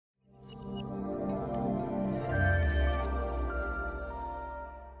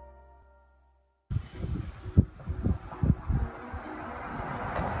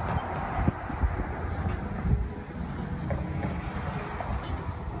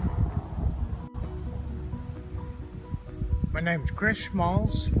My name's Chris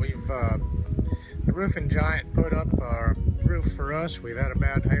Schmaltz. The roofing giant put up a roof for us. We've had a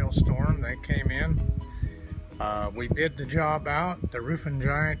bad hailstorm. They came in. We bid the job out. The roofing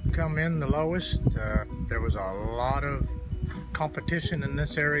giant come in the lowest. There was a lot of competition in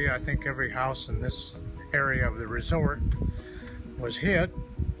this area. I think every house in this area of the resort was hit.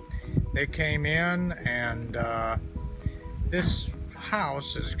 They came in, and this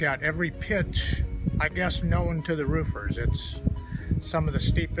house has got every pitch, I guess, known to the roofers. It's some of the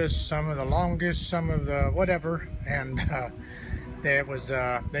steepest, some of the longest, some of the whatever, and they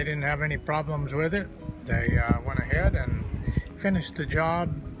didn't have any problems with it. They went ahead and finished the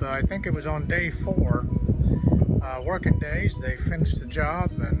job. I think it was on day 4, working days. They finished the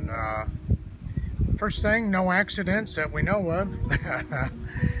job, and first thing, no accidents that we know of,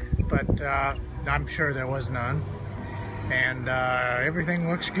 but I'm sure there was none, and everything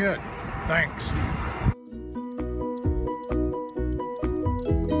looks good. Thanks.